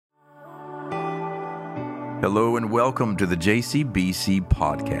Hello and welcome to the JCBC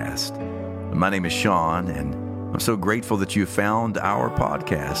podcast. My name is Sean, and I'm so grateful that you found our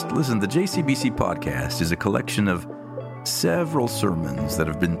podcast. Listen, the JCBC podcast is a collection of several sermons that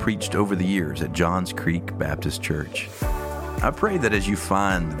have been preached over the years at Johns Creek Baptist Church. I pray that as you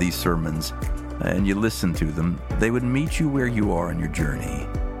find these sermons and you listen to them, they would meet you where you are in your journey.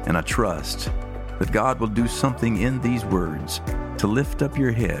 And I trust that God will do something in these words to lift up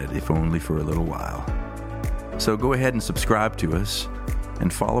your head, if only for a little while. So go ahead and subscribe to us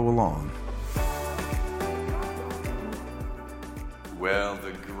and follow along. Well,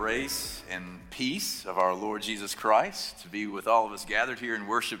 the grace and peace of our Lord Jesus Christ to be with all of us gathered here in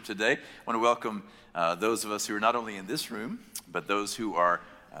worship today. I want to welcome those of us who are not only in this room, but those who are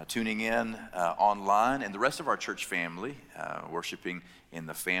tuning in online, and the rest of our church family worshiping in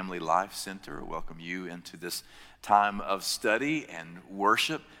the Family Life Center. Welcome you into this time of study and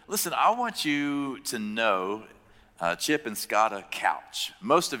worship. Listen, I want you to know Chip and Scotta Couch.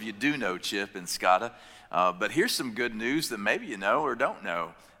 Most of you do know Chip and Scotta, but here's some good news that maybe you know or don't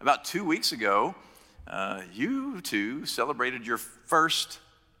know. About 2 weeks ago, you two celebrated your first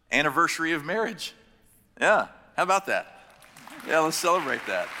anniversary of marriage. Yeah, how about that? Yeah, let's celebrate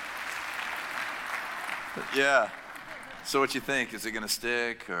that. Yeah. So what you think? Is it going to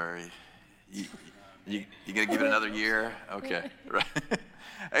stick, or you going to give it another year? Okay. Right.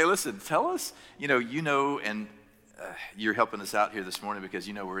 Hey, listen, tell us, and you're helping us out here this morning because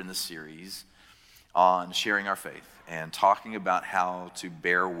we're in this series on sharing our faith and talking about how to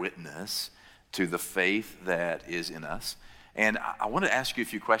bear witness to the faith that is in us. And I want to ask you a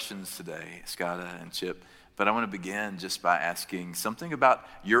few questions today, Scotta and Chip. But I want to begin just by asking something about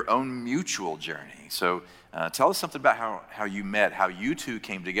your own mutual journey. So tell us something about how you met, how you two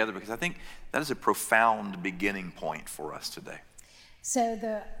came together, because I think that is a profound beginning point for us today.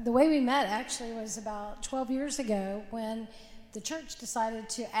 So the way we met actually was about 12 years ago when the church decided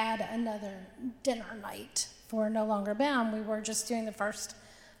to add another dinner night for No Longer Bound. We were just doing the first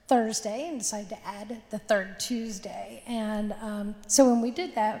Thursday and decided to add the third Tuesday. And so when we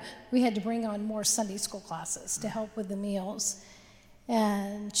did that, we had to bring on more Sunday school classes to help with the meals.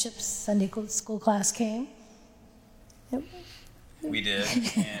 And Chip's Sunday school class came. We did.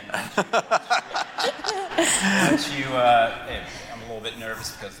 And once you, I'm a little bit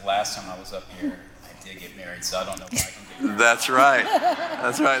nervous because the last time I was up here, I did get married, so I don't know if I can get married. That's right.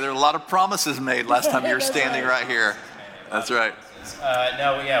 That's right. There are a lot of promises made last time you were standing right here. That's right.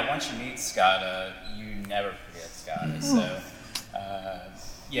 Once you meet Scotta, you never forget Scotta. Mm-hmm.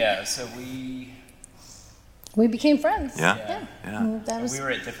 So we became friends. Yeah. We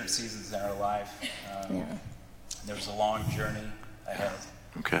were at different seasons in our life. There was a long journey ahead.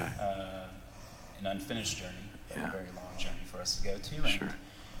 Okay. An unfinished journey, but a very long journey for us to go to. And, sure.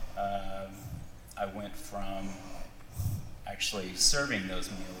 I went from actually serving those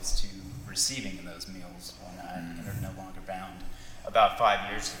meals to receiving those meals when I entered No Longer Bound about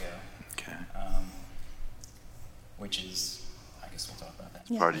 5 years ago. Okay. Which is, I guess we'll talk about that.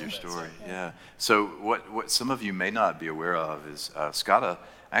 Yeah. Part of your story, yeah. So what some of you may not be aware of is Scotta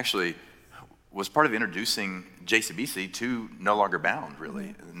actually was part of introducing JCBC to No Longer Bound, really.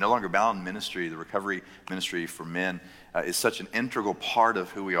 Mm-hmm. No Longer Bound ministry, the recovery ministry for men, is such an integral part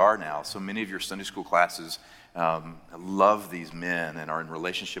of who we are now. So many of your Sunday school classes love these men and are in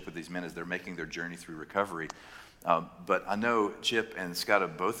relationship with these men as they're making their journey through recovery. But I know Chip and Scotta,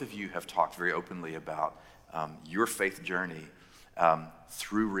 both of you have talked very openly about your faith journey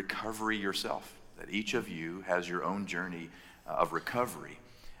through recovery yourself, that each of you has your own journey of recovery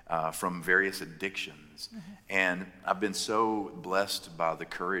from various addictions. Mm-hmm. And I've been so blessed by the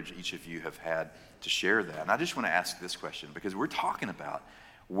courage each of you have had to share that. And I just want to ask this question, because we're talking about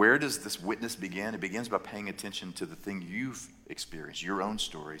where does this witness begin? It begins by paying attention to the thing you've experienced, your own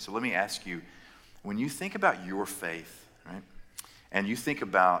story. So let me ask you, when you think about your faith, right, and you think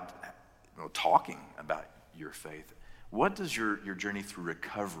about talking about your faith, what does your journey through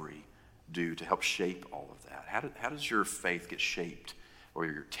recovery do to help shape all of that? How does your faith get shaped, or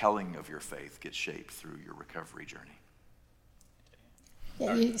your telling of your faith get shaped through your recovery journey?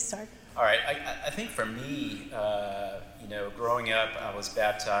 Yeah, you start. All right. I think for me, growing up, I was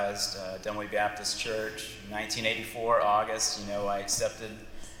baptized Dunwoody Baptist Church, 1984, August. I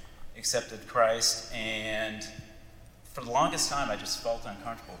accepted Christ, and for the longest time, I just felt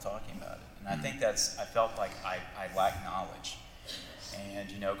uncomfortable talking about it. And I think I felt like I lacked knowledge. And,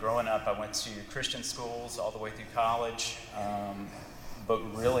 growing up, I went to Christian schools all the way through college. But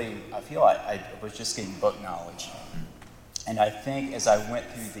really, I feel I was just getting book knowledge. And I think as I went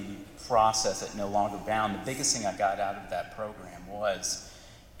through the process at No Longer Bound, the biggest thing I got out of that program was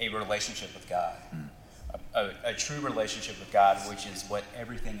a relationship with God, a a true relationship with God, which is what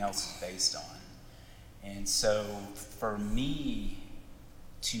everything else is based on. And so for me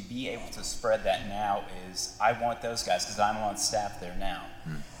to be able to spread that now is, I want those guys, because I'm on staff there now,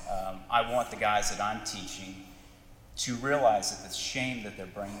 I want the guys that I'm teaching to realize that the shame that they're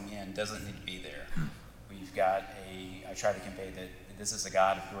bringing in doesn't need to be there. We've got I try to convey that this is a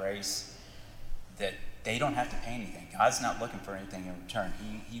God of grace, that they don't have to pay anything. God's not looking for anything in return.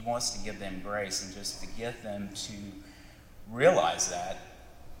 He wants to give them grace, and just to get them to realize that.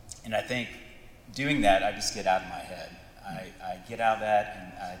 And I think doing that, I just get out of my head. I get out of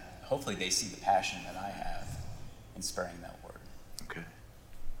that, and hopefully they see the passion that I have in spreading that word. Okay.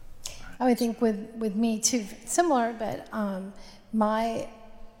 I would think with me too, similar, but my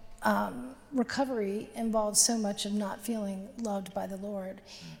recovery involves so much of not feeling loved by the Lord.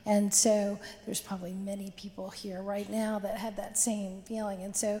 And so there's probably many people here right now that have that same feeling.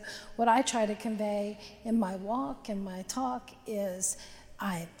 And so what I try to convey in my walk and my talk is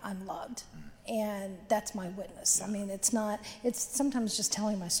I'm loved. And that's my witness. Yeah. I mean, it's sometimes just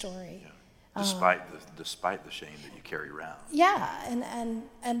telling my story. Yeah. Despite the shame that you carry around. Yeah,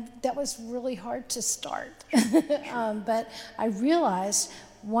 and that was really hard to start. But I realized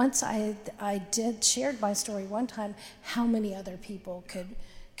once I shared my story one time, how many other people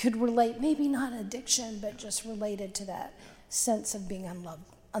could relate, maybe not addiction, but just related to that sense of being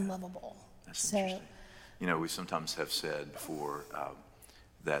unlovable. That's interesting. You know, we sometimes have said before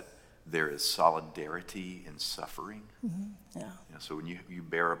that there is solidarity in suffering. Mm-hmm. Yeah. You know, so when you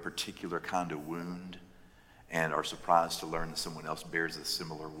bear a particular kind of wound and are surprised to learn that someone else bears a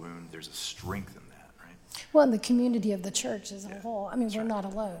similar wound, there's a strength in that, right? Well, in the community of the church as a whole, I mean, we're not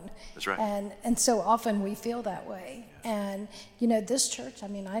alone. That's right. And so often we feel that way. Yeah. And, you know, this church, I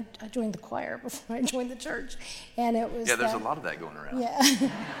mean, I joined the choir before I joined the church, and it was there's a lot of that going around. Yeah.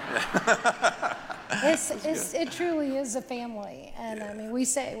 It truly is a family, and I mean, we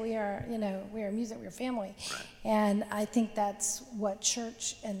say we are music, we're family, right. And I think that's what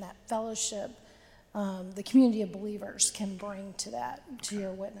church and that fellowship, the community of believers can bring to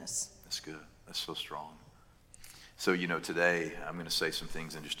your witness. That's good. That's so strong. So, you know, today I'm going to say some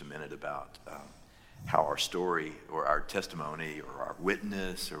things in just a minute about how our story or our testimony or our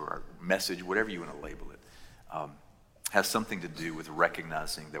witness or our message, whatever you want to label it, has something to do with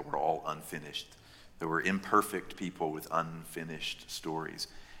recognizing that we're all unfinished. That we're imperfect people with unfinished stories.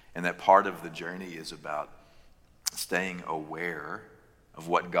 And that part of the journey is about staying aware of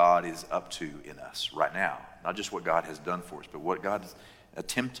what God is up to in us right now. Not just what God has done for us, but what God is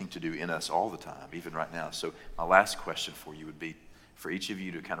attempting to do in us all the time, even right now. So my last question for you would be for each of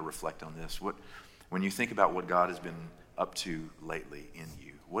you to kind of reflect on this. When you think about what God has been up to lately in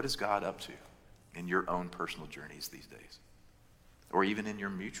you, what is God up to in your own personal journeys these days? Or even in your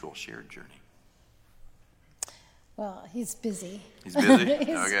mutual shared journey? Well, he's busy. He's busy?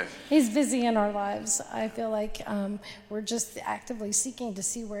 Okay. He's busy in our lives. I feel like we're just actively seeking to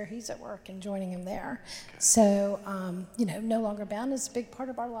see where he's at work and joining him there. Okay. So, No Longer Bound is a big part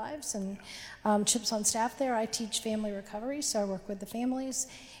of our lives. And Chip's on staff there. I teach family recovery, so I work with the families.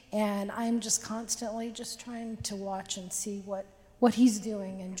 And I'm just constantly just trying to watch and see what he's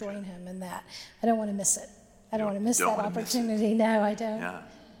doing and join him in that. I don't want to miss it. I don't want to miss that opportunity. No, I don't. Yeah.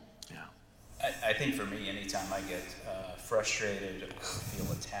 I think for me, anytime I get frustrated or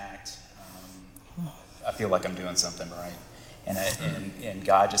feel attacked, I feel like I'm doing something right. And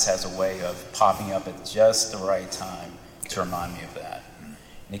God just has a way of popping up at just the right time to remind me of that. And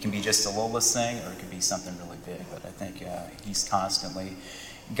it can be just the littlest thing, or it can be something really big. But I think he's constantly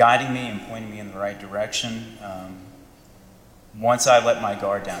guiding me and pointing me in the right direction. Once I let my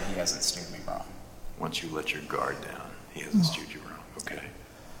guard down, he hasn't steered me wrong. Once you let your guard down, he hasn't steered you wrong. Okay.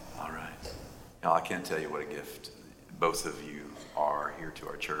 All right. Now, I can't tell you what a gift both of you are here to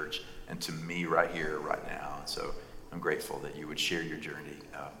our church and to me right here, right now. And so I'm grateful that you would share your journey.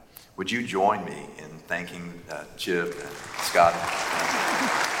 Would you join me in thanking Chip and Scott?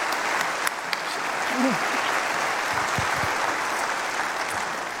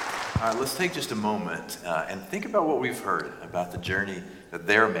 All right, let's take just a moment and think about what we've heard about the journey that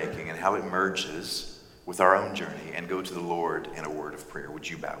they're making and how it merges with our own journey, and go to the Lord in a word of prayer. Would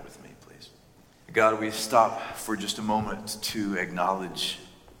you bow with me, please? God, we stop for just a moment to acknowledge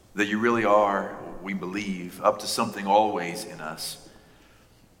that you really are, we believe, up to something always in us.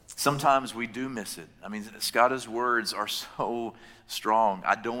 Sometimes we do miss it. I mean, Scotta's words are so strong.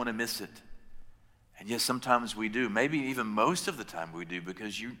 I don't want to miss it. And yes, sometimes we do. Maybe even most of the time we do,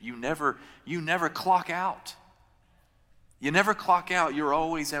 because you never clock out. You never clock out. You're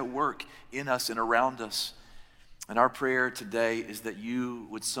always at work in us and around us. And our prayer today is that you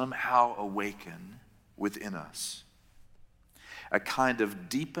would somehow awaken within us, a kind of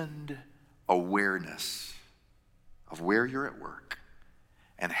deepened awareness of where you're at work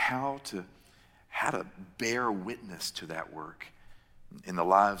and how to bear witness to that work in the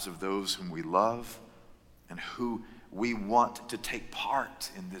lives of those whom we love and who we want to take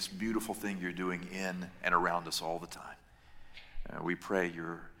part in this beautiful thing you're doing in and around us all the time. We pray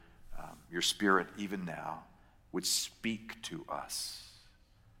your Spirit even now would speak to us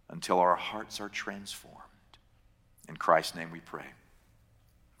until our hearts are transformed. In Christ's name we pray.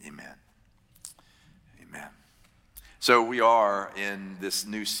 Amen. Amen. So we are in this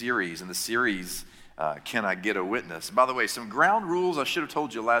new series, and the series, Can I Get a Witness? By the way, some ground rules I should have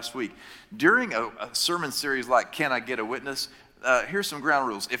told you last week. During a sermon series like Can I Get a Witness, here's some ground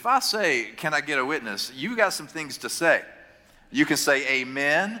rules. If I say, can I get a witness, you got some things to say. You can say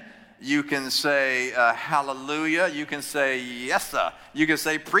amen. You can say hallelujah. You can say yes, sir. You can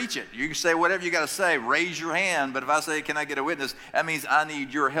say preach it. You can say whatever you got to say. Raise your hand. But if I say, can I get a witness, that means I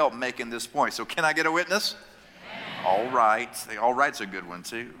need your help making this point. So can I get a witness? All right. All right's a good one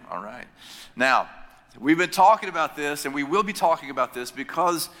too. All right. Now, we've been talking about this, and we will be talking about this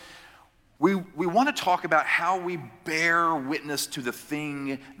because we want to talk about how we bear witness to the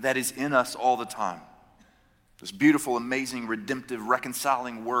thing that is in us all the time. This beautiful, amazing, redemptive,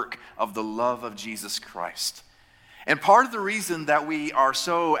 reconciling work of the love of Jesus Christ. And part of the reason that we are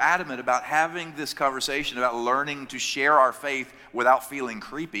so adamant about having this conversation, about learning to share our faith without feeling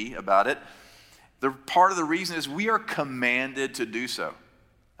creepy about it, part of the reason is we are commanded to do so.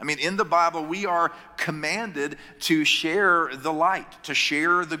 I mean, in the Bible, we are commanded to share the light, to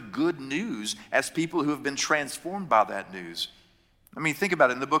share the good news as people who have been transformed by that news. I mean, think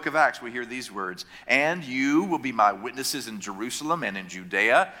about it. In the book of Acts, we hear these words, and you will be my witnesses in Jerusalem and in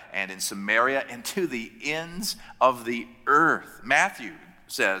Judea and in Samaria and to the ends of the earth. Matthew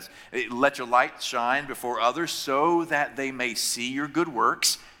says, let your light shine before others so that they may see your good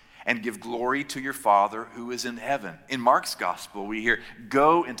works and give glory to your Father who is in heaven. In Mark's gospel, we hear,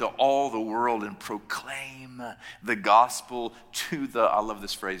 go into all the world and proclaim the gospel to I love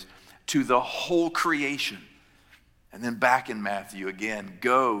this phrase, to the whole creation. And then back in Matthew again,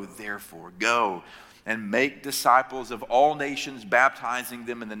 go, therefore, go and make disciples of all nations, baptizing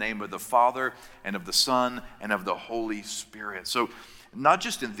them in the name of the Father and of the Son and of the Holy Spirit. So not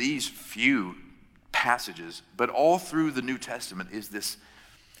just in these few passages, but all through the New Testament is this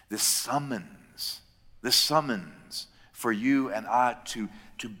summons for you and I to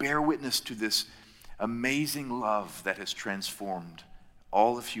bear witness to this amazing love that has transformed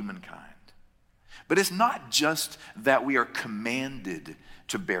all of humankind. But it's not just that we are commanded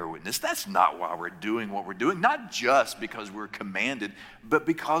to bear witness. That's not why we're doing what we're doing. Not just because we're commanded, but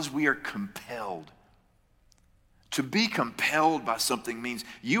because we are compelled. To be compelled by something means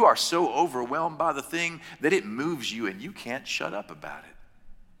you are so overwhelmed by the thing that it moves you and you can't shut up about it.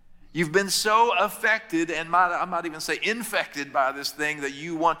 You've been so affected, and I might even say infected by this thing, that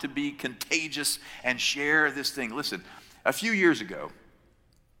you want to be contagious and share this thing. Listen, a few years ago,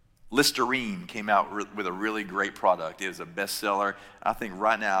 Listerine came out with a really great product. It is a bestseller. I think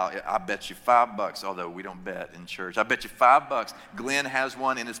right now, I bet you $5, although we don't bet in church. I bet you $5. Glenn has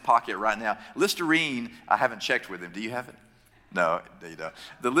one in his pocket right now. Listerine, I haven't checked with him. Do you have it? No, you don't.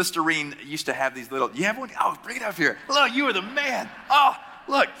 The Listerine used to have these little, you have one? Oh, bring it up here. Look, you are the man. Oh,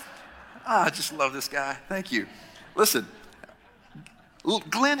 look. Oh, I just love this guy. Thank you. Listen,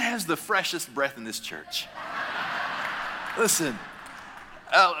 Glenn has the freshest breath in this church. Listen.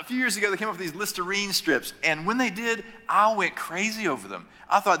 A few years ago, they came up with these Listerine strips, and when they did, I went crazy over them.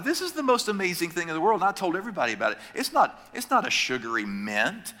 I thought, this is the most amazing thing in the world, and I told everybody about it. It's not a sugary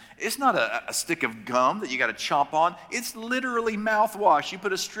mint. It's not a stick of gum that you got to chomp on. It's literally mouthwash. You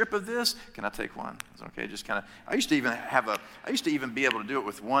put a strip of this. Can I take one? It's okay. Just kind of. I used to even be able to do it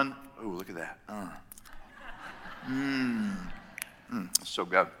with one. Oh, look at that. So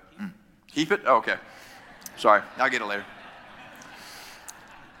good. Keep it. Oh, okay. Sorry, I'll get it later.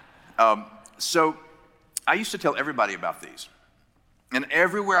 So I used to tell everybody about these. And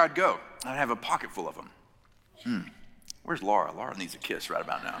everywhere I'd go, I'd have a pocket full of them. Where's Laura? Laura needs a kiss right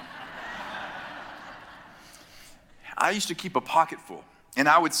about now. I used to keep a pocket full. And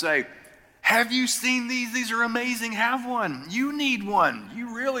I would say, have you seen these? These are amazing. Have one. You need one.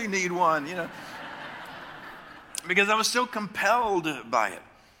 You really need one, you know. Because I was so compelled by it.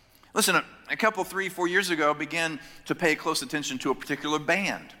 Listen, a couple, 3-4 years ago, I began to pay close attention to a particular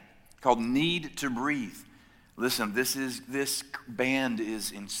band called Need to Breathe. Listen, this band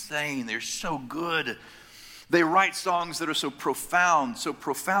is insane. They're so good. They write songs that are so profound, so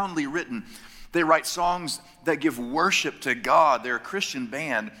profoundly written. They write songs that give worship to God. They're a Christian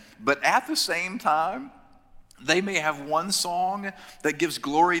band, but at the same time, they may have one song that gives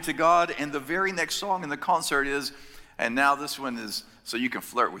glory to God, and the very next song in the concert is, and now this one is so you can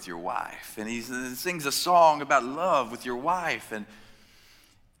flirt with your wife. And he sings a song about love with your wife, and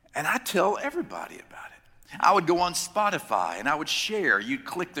I tell everybody about it. I would go on Spotify and I would share. You'd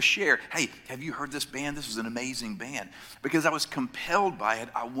click the share. Hey, have you heard this band? This is an amazing band. Because I was compelled by it.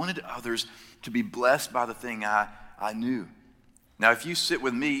 I wanted others to be blessed by the thing I knew. Now, if you sit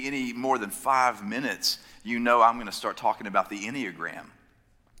with me any more than 5 minutes, you know I'm going to start talking about the Enneagram.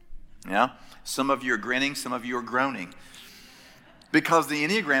 Yeah? Some of you are grinning, some of you are groaning. Because the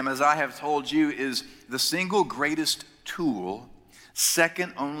Enneagram, as I have told you, is the single greatest tool,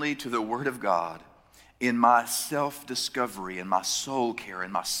 second only to the Word of God, in my self-discovery, in my soul care,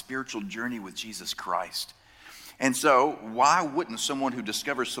 in my spiritual journey with Jesus Christ. And so, why wouldn't someone who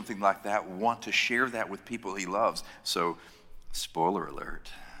discovers something like that want to share that with people he loves? So, spoiler alert,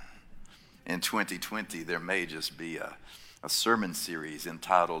 in 2020, there may just be a sermon series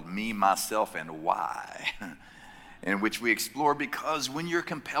entitled Me, Myself, and Why, in which we explore, because when you're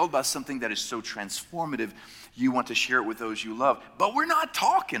compelled by something that is so transformative, you want to share it with those you love. But we're not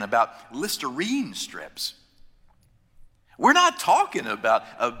talking about Listerine strips. We're not talking about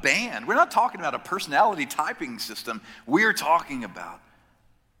a band. We're not talking about a personality typing system. We're talking about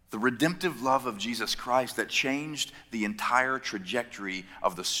the redemptive love of Jesus Christ that changed the entire trajectory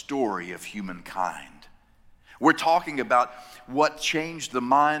of the story of humankind. We're talking about what changed the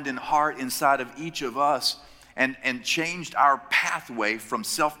mind and heart inside of each of us and changed our pathway from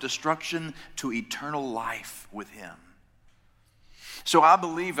self-destruction to eternal life with Him. So I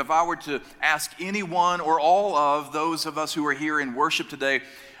believe if I were to ask anyone or all of those of us who are here in worship today,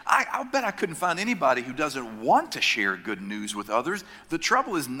 I bet I couldn't find anybody who doesn't want to share good news with others. The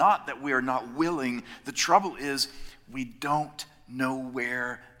trouble is not that we are not willing. The trouble is we don't know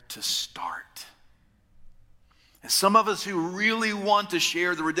where to start. And some of us who really want to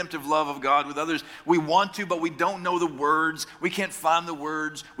share the redemptive love of God with others, we want to, but we don't know the words. We can't find the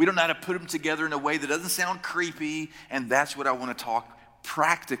words. We don't know how to put them together in a way that doesn't sound creepy. And that's what I want to talk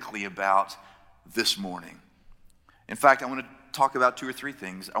practically about this morning. In fact, I want to talk about 2 or 3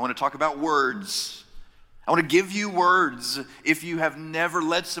 things. I want to talk about words. I want to give you words if you have never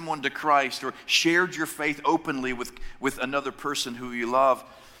led someone to Christ or shared your faith openly with another person who you love.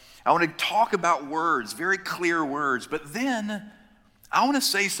 I want to talk about words, very clear words, but then I want to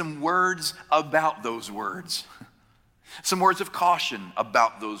say some words about those words. Some words of caution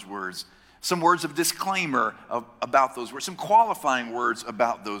about those words. Some words of disclaimer about those words. Some qualifying words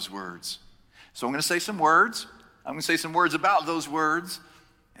about those words. So I'm going to say some words. I'm going to say some words about those words.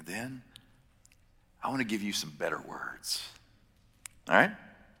 And then I want to give you some better words. All right?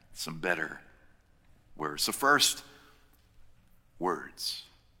 Some better words. So first, words.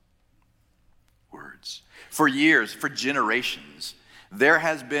 Words. For years, for generations, there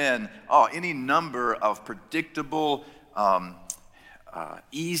has been any number of predictable,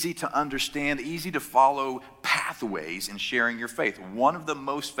 easy to understand, easy to follow pathways in sharing your faith. One of the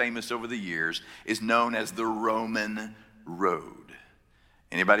most famous over the years is known as the Roman Road.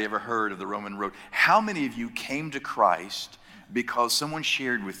 Anybody ever heard of the Roman Road? How many of you came to Christ because someone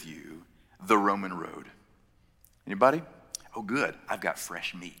shared with you the Roman Road? Anybody? Oh, good. I've got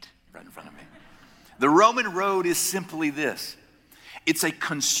fresh meat right in front of me. The Roman Road is simply this. It's a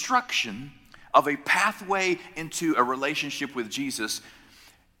construction of a pathway into a relationship with Jesus,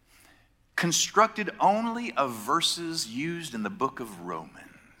 constructed only of verses used in the book of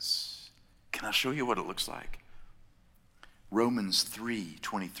Romans. Can I show you what it looks like? Romans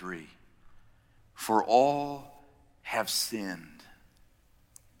 3:23. For all have sinned.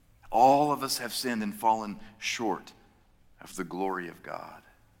 All of us have sinned and fallen short of the glory of God.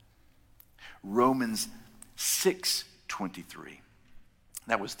 Romans 6:23.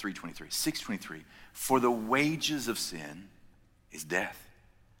 That was 3:23. 6:23. For the wages of sin is death,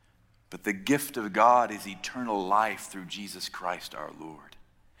 but the gift of God is eternal life through Jesus Christ our Lord.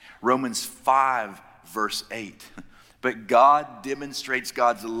 Romans 5, verse 8. But God demonstrates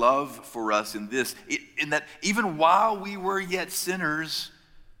God's love for us in this, in that even while we were yet sinners,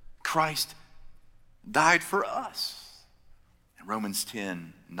 Christ died for us. In Romans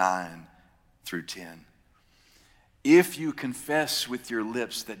 10, 9 through 10. If you confess with your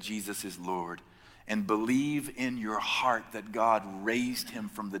lips that Jesus is Lord and believe in your heart that God raised him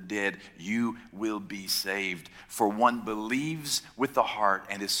from the dead, you will be saved. For one believes with the heart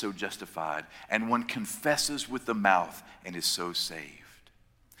and is so justified, and one confesses with the mouth and is so saved.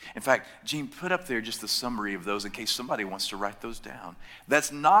 In fact, Gene, put up there just the summary of those in case somebody wants to write those down.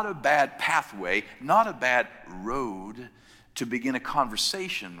 That's not a bad pathway, not a bad road to begin a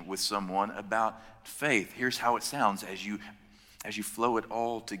conversation with someone about faith. Here's how it sounds as you flow it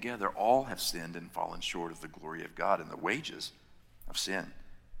all together. All have sinned and fallen short of the glory of God, and the wages of sin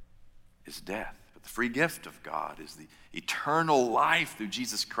is death. But the free gift of God is the eternal life through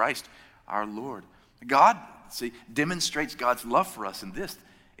Jesus Christ our Lord. God, demonstrates God's love for us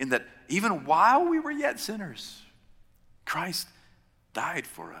in that even while we were yet sinners, Christ died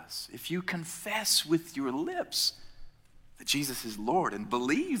for us. If you confess with your lips that Jesus is Lord and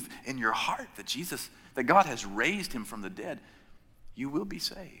believe in your heart that God has raised him from the dead, you will be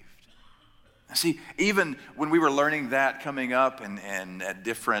saved. Now see, even when we were learning that coming up and at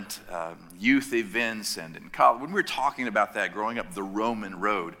different youth events and in college, when we were talking about that growing up the Roman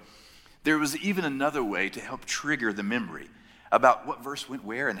road, there was even another way to help trigger the memory about what verse went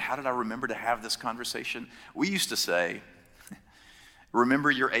where and how did I remember to have this conversation. We used to say,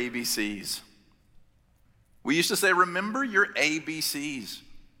 remember your ABCs. We used to say, remember your ABCs.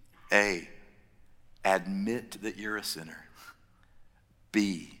 A, admit that you're a sinner.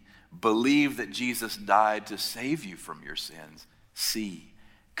 B, believe that Jesus died to save you from your sins. C,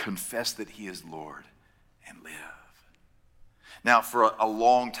 confess that he is Lord and live. Now, for a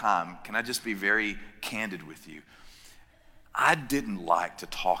long time, can I just be very candid with you? I didn't like to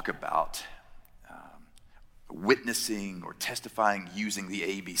talk about witnessing or testifying using the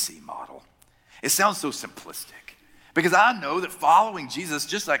ABC model. It sounds so simplistic because I know that following Jesus,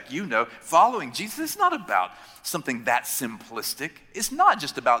 just like you know, following Jesus is not about something that simplistic. It's not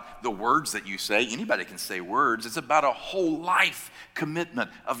just about the words that you say. Anybody can say words. It's about a whole life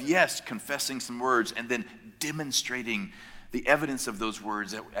commitment of, yes, confessing some words and then demonstrating the evidence of those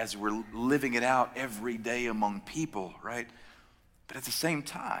words as we're living it out every day among people, right? But at the same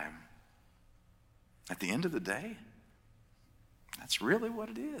time, at the end of the day, that's really what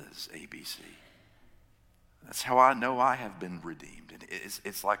it is, ABC. That's how I know I have been redeemed. And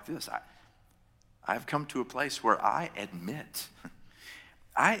it's like this. I have come to a place where I admit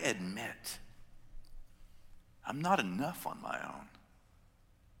I'm not enough on my own.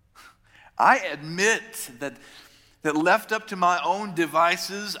 I admit that left up to my own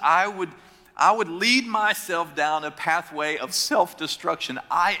devices, I would lead myself down a pathway of self-destruction.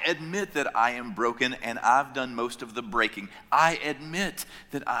 I admit that I am broken and I've done most of the breaking. I admit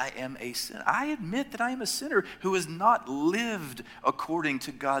that I am a sinner. I admit that I am a sinner who has not lived according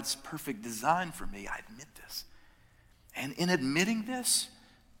to God's perfect design for me. I admit this. And in admitting this,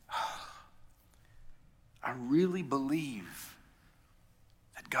 I really believe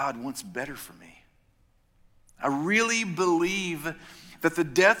that God wants better for me. I really believe that the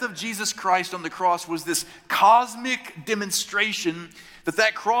death of Jesus Christ on the cross was this cosmic demonstration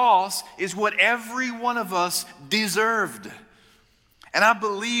that cross is what every one of us deserved. And I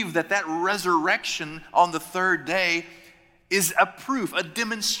believe that resurrection on the third day is a proof, a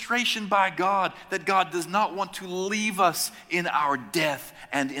demonstration by God that God does not want to leave us in our death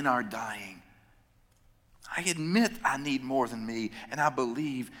and in our dying. I admit I need more than me, and I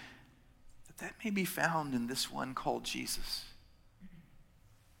believe that may be found in this one called Jesus.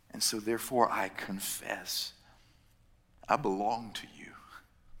 And so therefore I confess I belong to you.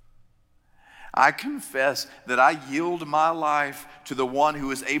 I confess that I yield my life to the one who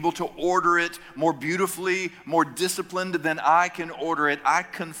is able to order it more beautifully, more disciplined than I can order it. I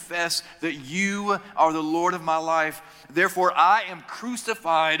confess that you are the Lord of my life. Therefore I am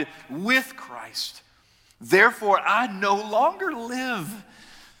crucified with Christ. Therefore I no longer live,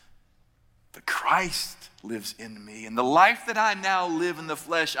 but Christ lives in me. And the life that I now live in the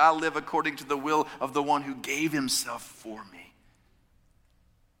flesh, I live according to the will of the one who gave himself for me.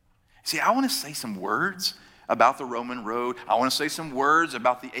 See, I want to say some words about the Roman road. I want to say some words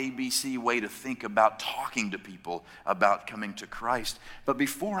about the ABC way to think about talking to people about coming to Christ. But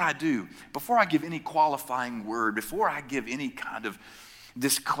before I do, before I give any qualifying word, before I give any kind of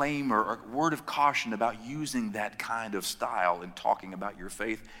disclaimer or word of caution about using that kind of style in talking about your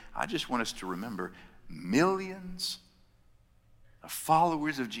faith, I just want us to remember millions of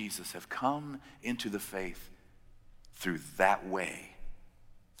followers of Jesus have come into the faith through that way,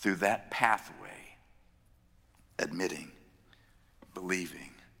 through that pathway, admitting,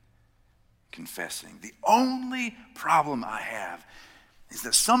 believing, confessing. The only problem I have is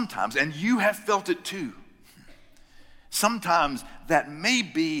that sometimes, and you have felt it too, sometimes that may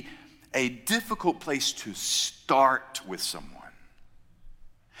be a difficult place to start with someone.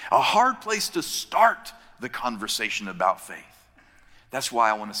 A hard place to start the conversation about faith. That's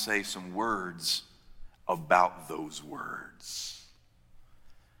why I want to say some words about those words.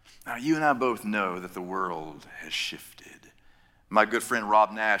 Now, you and I both know that the world has shifted. My good friend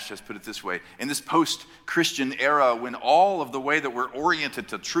Rob Nash has put it this way: in this post-Christian era, when all of the way that we're oriented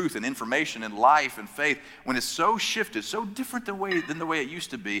to truth and information and life and faith, when it's so shifted, so different than the way it used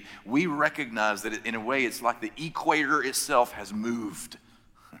to be, we recognize that in a way it's like the equator itself has moved.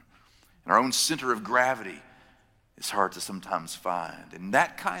 And our own center of gravity is hard to sometimes find. In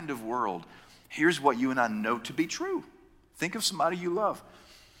that kind of world, here's what you and I know to be true. Think of somebody you love.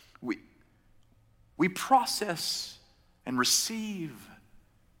 We process and receive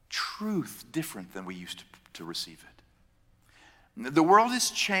truth different than we used to receive it. The world has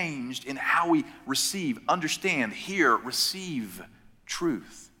changed in how we receive, understand, hear, receive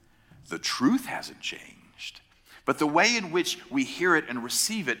truth. The truth hasn't changed, but the way in which we hear it and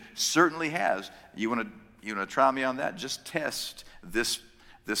receive it certainly has. You want to try me on that? Just test this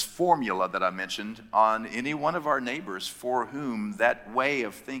formula that I mentioned on any one of our neighbors for whom that way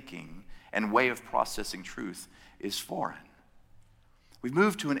of thinking and way of processing truth is foreign. We've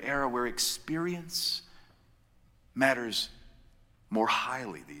moved to an era where experience matters more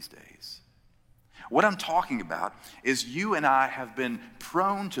highly these days. What I'm talking about is you and I have been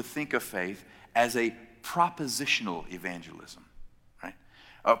prone to think of faith as a propositional evangelism, right?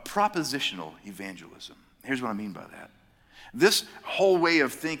 A propositional evangelism. Here's what I mean by that. This whole way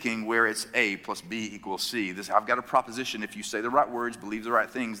of thinking where it's A plus B equals C, I've got a proposition: if you say the right words, believe the right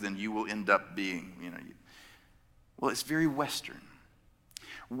things, then you will end up being, well, it's very Western.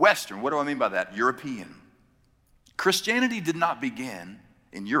 Western, what do I mean by that? European. Christianity did not begin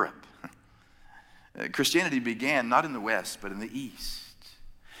in Europe. Christianity began not in the West, but in the East.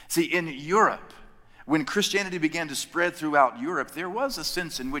 See, in Europe, when Christianity began to spread throughout Europe, there was a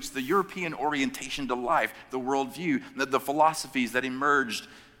sense in which the European orientation to life, the worldview, the philosophies that emerged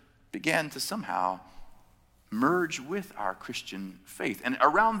began to somehow merge with our Christian faith. And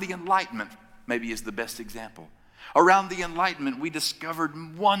around the Enlightenment, maybe is the best example. Around the Enlightenment, we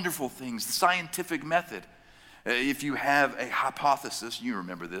discovered wonderful things, the scientific method. If you have a hypothesis, you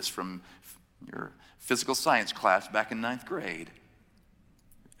remember this from your physical science class back in 9th grade.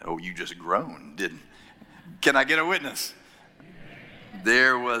 Oh, you just groaned, didn't you? Can I get a witness?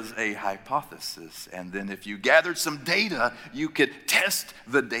 There was a hypothesis, and then if you gathered some data, you could test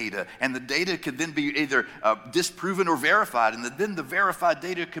the data, and the data could then be either disproven or verified, and then the verified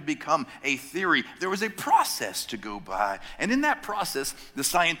data could become a theory. There was a process to go by, and in that process, the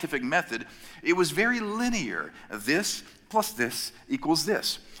scientific method, it was very linear. This plus this equals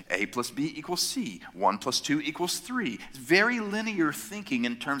this. A plus B equals C. 1 plus 2 equals 3. It's very linear thinking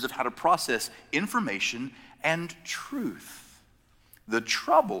in terms of how to process information and truth. The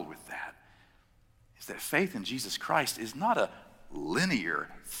trouble with that is that faith in Jesus Christ is not a linear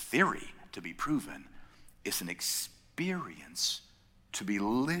theory to be proven. It's an experience to be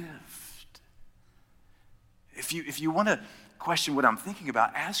lived. If you want to question what I'm thinking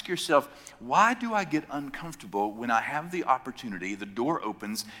about, ask yourself, why do I get uncomfortable when I have the opportunity, the door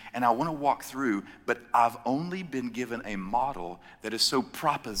opens, and I want to walk through, but I've only been given a model that is so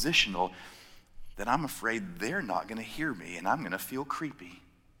propositional that I'm afraid they're not going to hear me, and I'm going to feel creepy?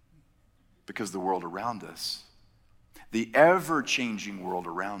 Because the world around us, the ever-changing world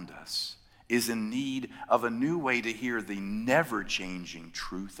around us, is in need of a new way to hear the never-changing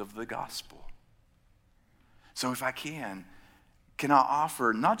truth of the gospel. So if I can I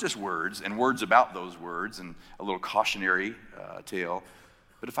offer not just words and words about those words and a little cautionary tale,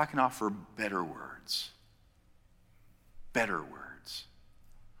 but if I can offer better words,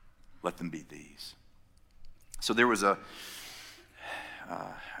 let them be these. So there was a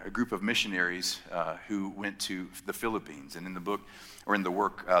group of missionaries who went to the Philippines, and in the book, or in the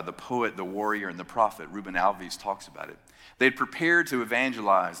work, The Poet, the Warrior, and the Prophet, Ruben Alves talks about it. They had prepared to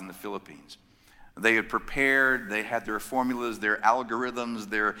evangelize in the Philippines. They had prepared, they had their formulas, their algorithms,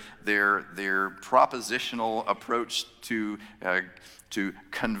 their propositional approach to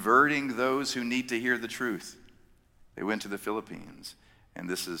converting those who need to hear the truth. They went to the Philippines, and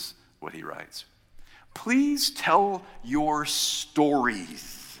this is what he writes. "Please tell your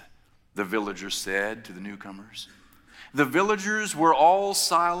stories," the villagers said to the newcomers. The villagers were all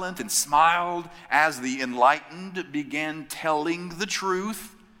silent and smiled as the enlightened began telling the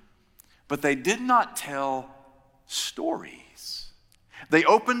truth. But they did not tell stories. They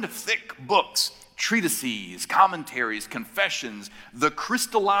opened thick books, treatises, commentaries, confessions, the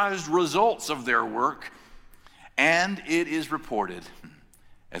crystallized results of their work. And it is reported,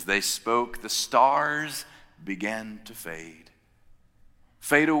 as they spoke, the stars began to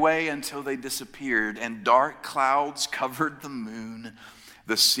fade away until they disappeared, and dark clouds covered the moon.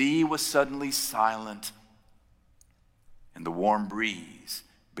 The sea was suddenly silent, and the warm breeze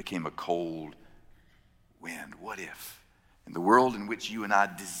became a cold wind? What if, in the world in which you and I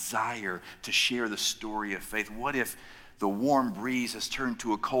desire to share the story of faith, what if the warm breeze has turned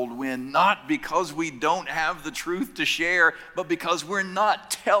to a cold wind, not because we don't have the truth to share, but because we're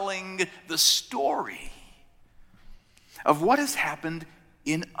not telling the story of what has happened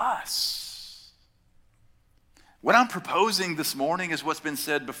in us? What I'm proposing this morning is what's been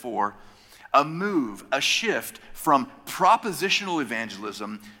said before, a move, a shift from propositional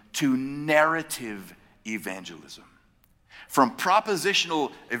evangelism to narrative evangelism. From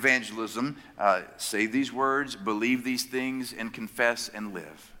propositional evangelism, say these words, believe these things, and confess and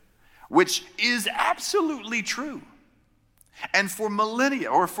live, which is absolutely true. And for millennia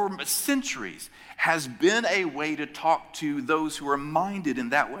or for centuries has been a way to talk to those who are minded in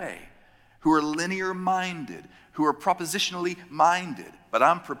that way, who are linear minded, who are propositionally minded. But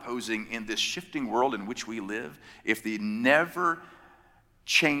I'm proposing in this shifting world in which we live, if the never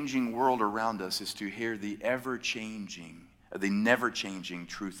changing world around us is to hear the never changing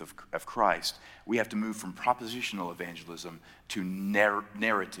truth of Christ, we have to move from propositional evangelism to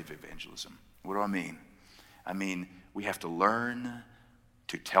narrative evangelism. What do I mean? I mean, we have to learn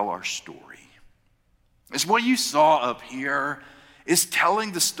to tell our story. It's what you saw up here is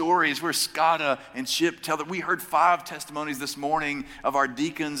telling the stories where Skada and Chip tell that. We heard 5 testimonies this morning of our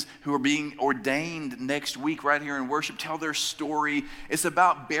deacons who are being ordained next week right here in worship, tell their story. It's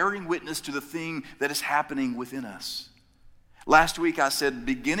about bearing witness to the thing that is happening within us. Last week I said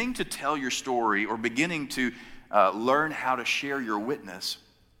beginning to tell your story or beginning to learn how to share your witness,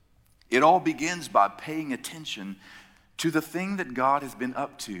 it all begins by paying attention to the thing that God has been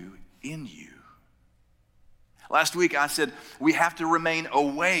up to in you. Last week I said we have to remain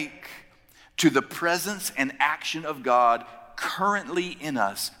awake to the presence and action of God currently in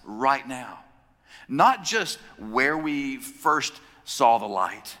us right now. Not just where we first saw the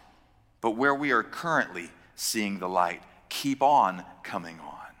light, but where we are currently seeing the light. Keep on coming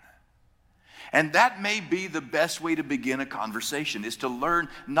on. And that may be the best way to begin a conversation, is to learn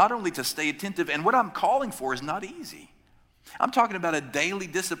not only to stay attentive, and what I'm calling for is not easy. I'm talking about a daily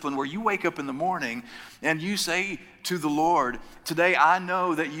discipline where you wake up in the morning and you say to the Lord, today I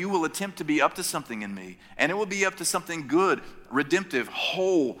know that you will attempt to be up to something in me, and it will be up to something good, redemptive,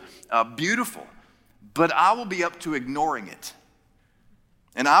 whole, beautiful, but I will be up to ignoring it.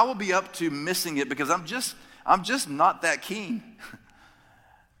 And I will be up to missing it because I'm just not that keen.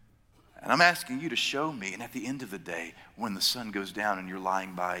 And I'm asking you to show me. And at the end of the day, when the sun goes down and you're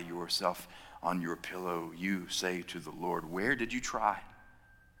lying by yourself on your pillow, you say to the Lord, where did you try?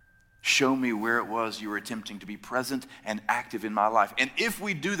 Show me where it was you were attempting to be present and active in my life. And if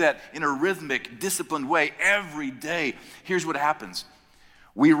we do that in a rhythmic, disciplined way every day, here's what happens.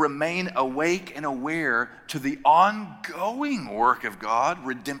 We remain awake and aware to the ongoing work of God,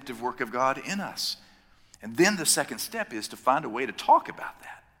 redemptive work of God in us. And then the second step is to find a way to talk about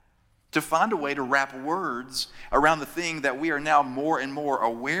that, to find a way to wrap words around the thing that we are now more and more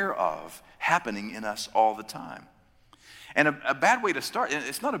aware of happening in us all the time. And a bad way to start,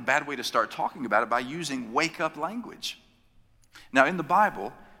 it's not a bad way to start talking about it by using wake-up language. Now, in the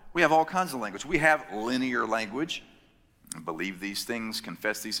Bible, we have all kinds of language. We have linear language, believe these things,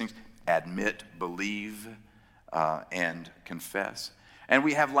 confess these things, admit, believe, and confess. And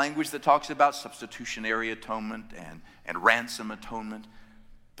we have language that talks about substitutionary atonement and ransom atonement.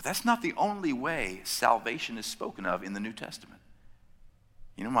 But that's not the only way salvation is spoken of in the New Testament.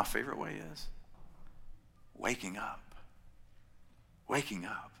 You know what my favorite way is? Waking up. Waking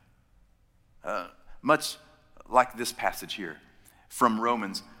up. Much like this passage here from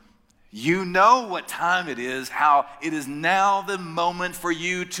Romans. You know what time it is, how it is now the moment for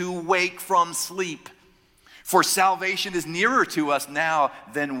you to wake from sleep. For salvation is nearer to us now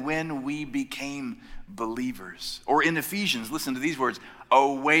than when we became believers. Or in Ephesians, listen to these words.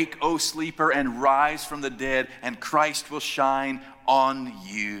 Awake, O sleeper, and rise from the dead, and Christ will shine on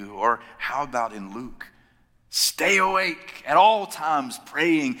you. Or how about in Luke? Stay awake at all times,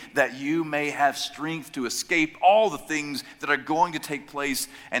 praying that you may have strength to escape all the things that are going to take place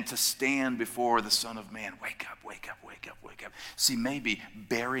and to stand before the Son of Man. Wake up, wake up, wake up, wake up. See, maybe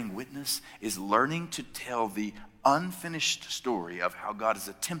bearing witness is learning to tell the unfinished story of how God is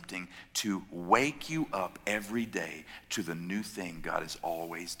attempting to wake you up every day to the new thing God is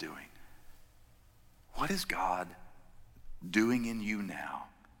always doing. What is God doing in you now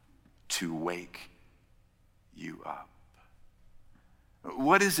to wake you up?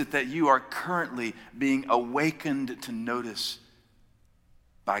 What is it that you are currently being awakened to notice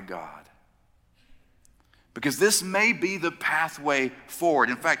by God? Because this may be the pathway forward.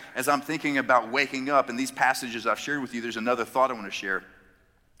 In fact, as I'm thinking about waking up, and these passages I've shared with you, there's another thought I want to share.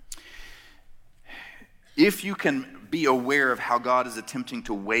 if you can be aware of how God is attempting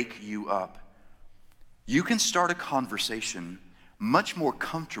to wake you up, you can start a conversation much more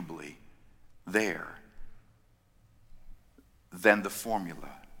comfortably there than the formula,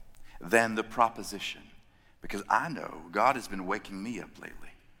 than the proposition. Because I know God has been waking me up lately.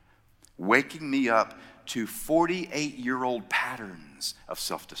 Waking me up to 48-year-old patterns of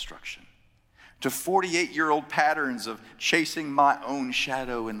self-destruction. To 48-year-old patterns of chasing my own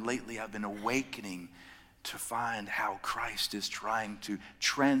shadow. And lately I've been awakening to find how Christ is trying to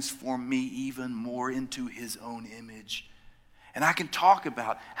transform me even more into his own image. And I can talk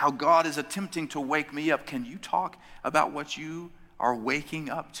about how God is attempting to wake me up. Can you talk about what you are waking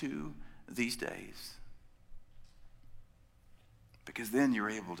up to these days? Because then you're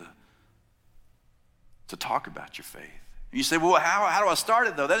able to talk about your faith. You say, well, how do I start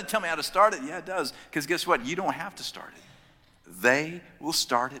it though? That doesn't tell me how to start it. Yeah, it does. Because guess what? You don't have to start it. They will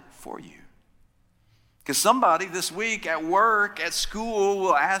start it for you. Because somebody this week at work, at school,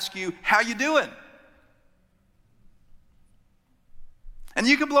 will ask you, how you doing? And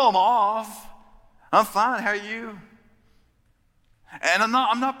you can blow them off. I'm fine, how are you? And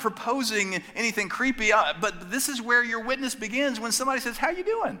I'm not proposing anything creepy, but this is where your witness begins when somebody says, how you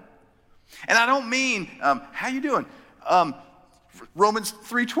doing? And I don't mean, how you doing? Romans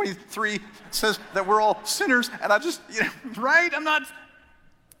 3:23 says that we're all sinners, and I just, right?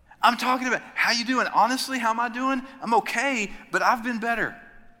 I'm talking about, how you doing? Honestly, how am I doing? I'm okay, but I've been better.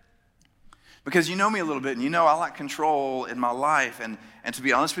 Because you know me a little bit, and you know I like control in my life. And to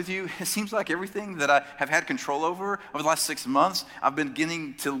be honest with you, it seems like everything that I have had control over the last 6 months, I've been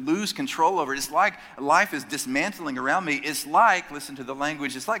beginning to lose control over. It's like life is dismantling around me. It's like, listen to the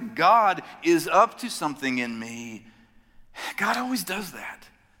language, it's like God is up to something in me. God always does that.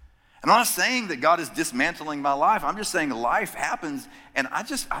 And I'm not saying that God is dismantling my life. I'm just saying life happens, and I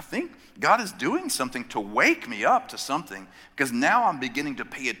think God is doing something to wake me up to something, because now I'm beginning to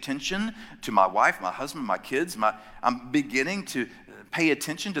pay attention to my wife, my husband, my kids. I'm beginning to pay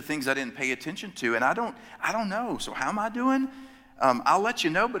attention to things I didn't pay attention to, and I don't know. So how am I doing? I'll let you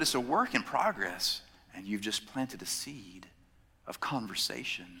know, but it's a work in progress, and you've just planted a seed of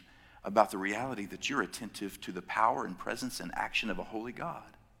conversation about the reality that you're attentive to the power and presence and action of a holy God.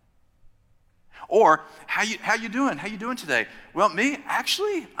 Or, how you doing? How you doing today? Well, me,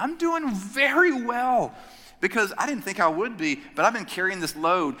 actually, I'm doing very well, because I didn't think I would be, but I've been carrying this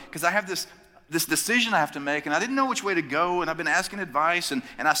load because I have this decision I have to make, and I didn't know which way to go, and I've been asking advice, and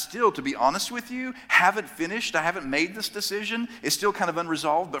I still, to be honest with you, haven't finished. I haven't made this decision. It's still kind of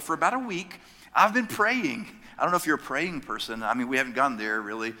unresolved, but for about a week, I've been praying. I don't know if you're a praying person. I mean, we haven't gone there,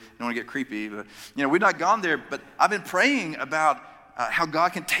 really. I don't want to get creepy, but, we've not gone there, but I've been praying about how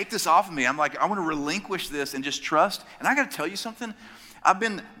God can take this off of me. I'm like, I want to relinquish this and just trust. And I got to tell you something. I've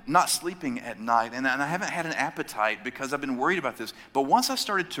been not sleeping at night, and I haven't had an appetite because I've been worried about this. But once I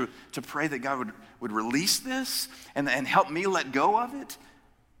started to pray that God would release this and help me let go of it,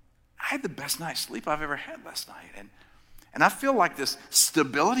 I had the best night's sleep I've ever had last night. And I feel like this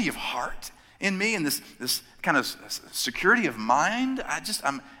stability of heart in me, and this kind of security of mind.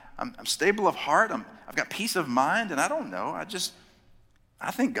 I'm stable of heart. I've got peace of mind, and I don't know. I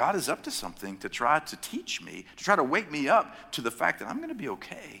think God is up to something to try to teach me, to try to wake me up to the fact that I'm going to be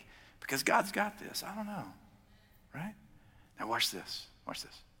okay because God's got this. I don't know, right? Now watch this. Watch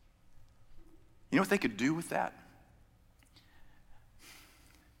this. You know what they could do with that?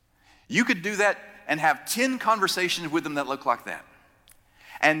 You could do that and have 10 conversations with them that look like that.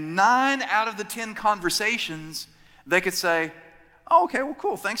 And 9 out of the 10 conversations, they could say, oh, okay, well,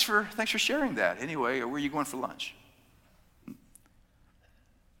 cool. Thanks for sharing that. Anyway, where are you going for lunch?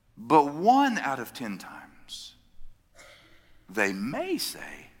 But 1 out of 10 times, they may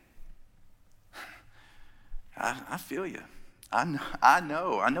say, I feel you. I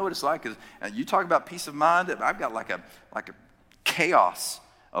know what it's like. 'Cause you talk about peace of mind. I've got like a chaos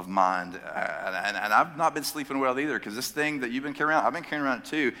of mind, and I've not been sleeping well either. Because this thing that you've been carrying around, I've been carrying around it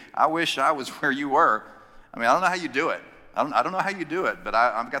too. I wish I was where you were. I mean, I don't know how you do it. I don't know how you do it, but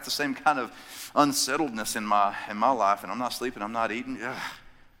I've got the same kind of unsettledness in my life, and I'm not sleeping. I'm not eating. Ugh.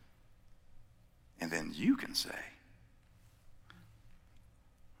 And then you can say,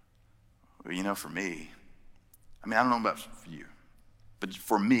 well, for me, I mean, I don't know about for you, but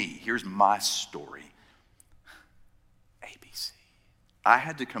for me, here's my story. ABC. I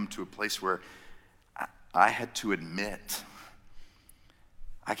had to come to a place where I had to admit,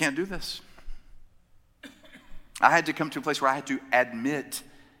 I can't do this. I had to come to a place where I had to admit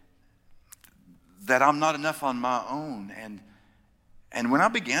that I'm not enough on my own. And when I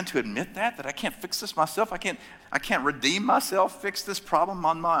began to admit that I can't fix this myself, I can't redeem myself, fix this problem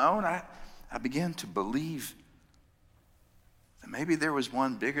on my own, I I began to believe that maybe there was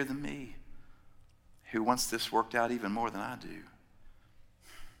one bigger than me who wants this worked out even more than I do.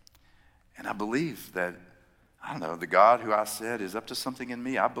 And I believe that, I don't know, the God who I said is up to something in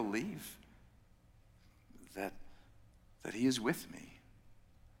me, I believe that he is with me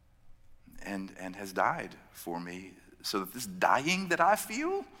and has died for me so that this dying that I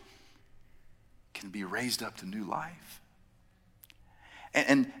feel can be raised up to new life.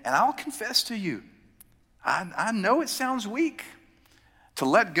 And I'll confess to you, I know it sounds weak to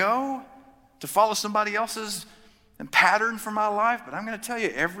let go, to follow somebody else's pattern for my life, but I'm going to tell you,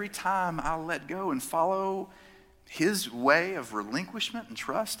 every time I let go and follow his way of relinquishment and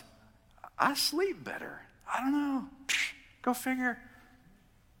trust, I sleep better. I don't know. Go figure.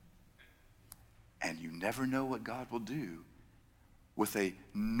 And you never know what God will do with a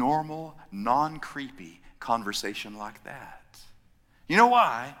normal, non-creepy conversation like that. You know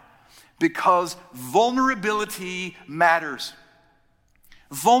why? Because vulnerability matters.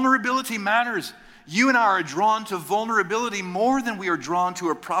 Vulnerability matters. You and I are drawn to vulnerability more than we are drawn to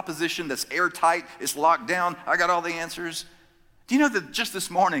a proposition that's airtight, it's locked down, I got all the answers. Do you know that just this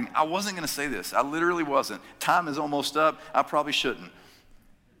morning, I wasn't going to say this. I literally wasn't. Time is almost up. I probably shouldn't.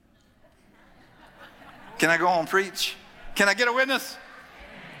 Can I go on and preach? Can I get a witness?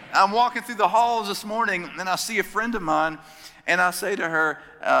 I'm walking through the halls this morning, and I see a friend of mine, and I say to her,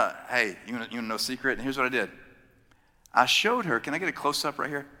 hey, you want to know a secret? And here's what I did. I showed her, can I get a close-up right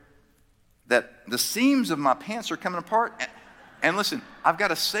here? That the seams of my pants are coming apart. And listen, I've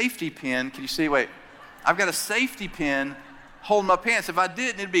got a safety pin. Can you see? Wait. I've got a safety pin holding my pants. If I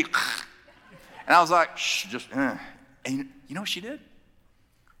didn't, it'd be... And I was like, shh, just... And you know what she did?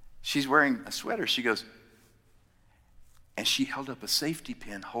 She's wearing a sweater. She goes... And she held up a safety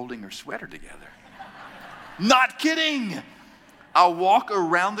pin holding her sweater together. Not kidding! I walk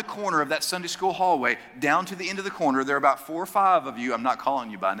around the corner of that Sunday school hallway, down to the end of the corner. There are about 4 or 5 of you. I'm not calling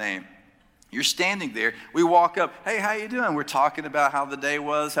you by name. You're standing there. We walk up. Hey, how you doing? We're talking about how the day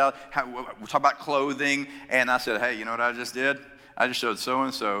was. How we're talking about clothing. And I said, hey, you know what I just did? I just showed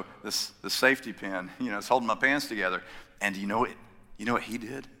so-and-so the safety pin. You know, it's holding my pants together. And you know what he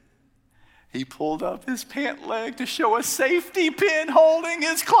did? He pulled up his pant leg to show a safety pin holding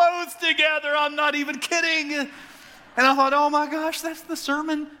his clothes together. I'm not even kidding. And I thought, oh my gosh, that's the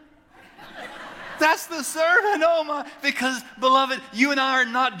sermon. That's the sermon, oh my. Because, beloved, you and I are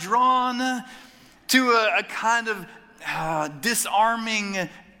not drawn to a kind of disarming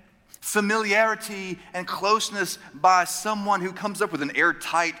familiarity and closeness by someone who comes up with an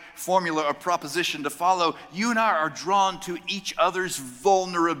airtight formula or proposition to follow. You and I are drawn to each other's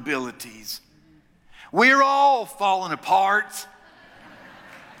vulnerabilities. We're all falling apart.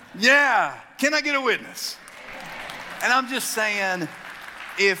 Yeah, can I get a witness? And I'm just saying,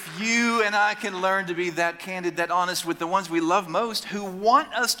 if you and I can learn to be that candid, that honest with the ones we love most, who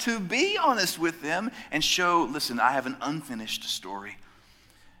want us to be honest with them and show, listen, I have an unfinished story.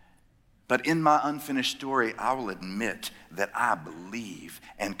 But in my unfinished story, I will admit that I believe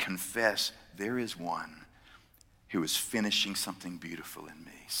and confess there is one who is finishing something beautiful in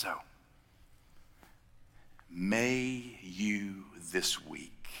me. So, may you this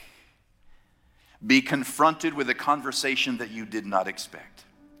week be confronted with a conversation that you did not expect.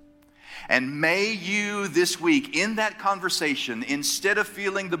 And may you this week, in that conversation, instead of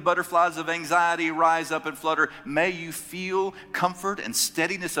feeling the butterflies of anxiety rise up and flutter, may you feel comfort and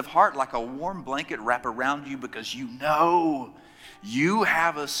steadiness of heart like a warm blanket wrap around you, because you know you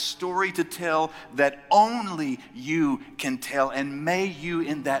have a story to tell that only you can tell. And may you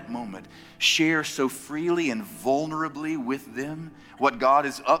in that moment share so freely and vulnerably with them what God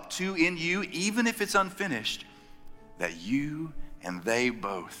is up to in you, even if it's unfinished, that you and they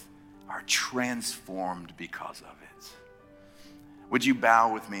both are transformed because of it. Would you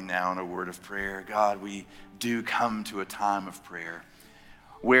bow with me now in a word of prayer? God, we do come to a time of prayer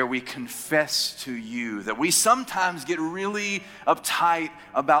where we confess to you that we sometimes get really uptight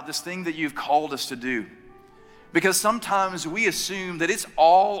about this thing that you've called us to do. Because sometimes we assume that it's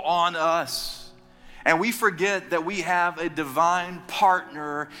all on us. And we forget that we have a divine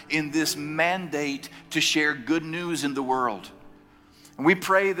partner in this mandate to share good news in the world. And we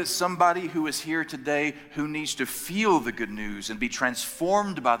pray that somebody who is here today who needs to feel the good news and be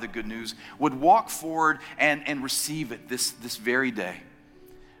transformed by the good news would walk forward and receive it this very day.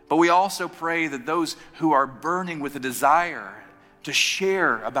 But we also pray that those who are burning with a desire to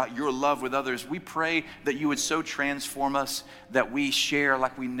share about your love with others, we pray that you would so transform us that we share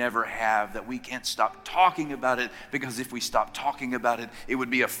like we never have, that we can't stop talking about it, because if we stop talking about it, it would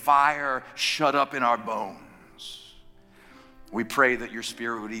be a fire shut up in our bones. We pray that your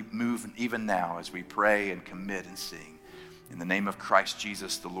Spirit would move even now as we pray and commit and sing. In the name of Christ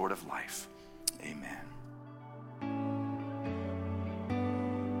Jesus, the Lord of life, amen.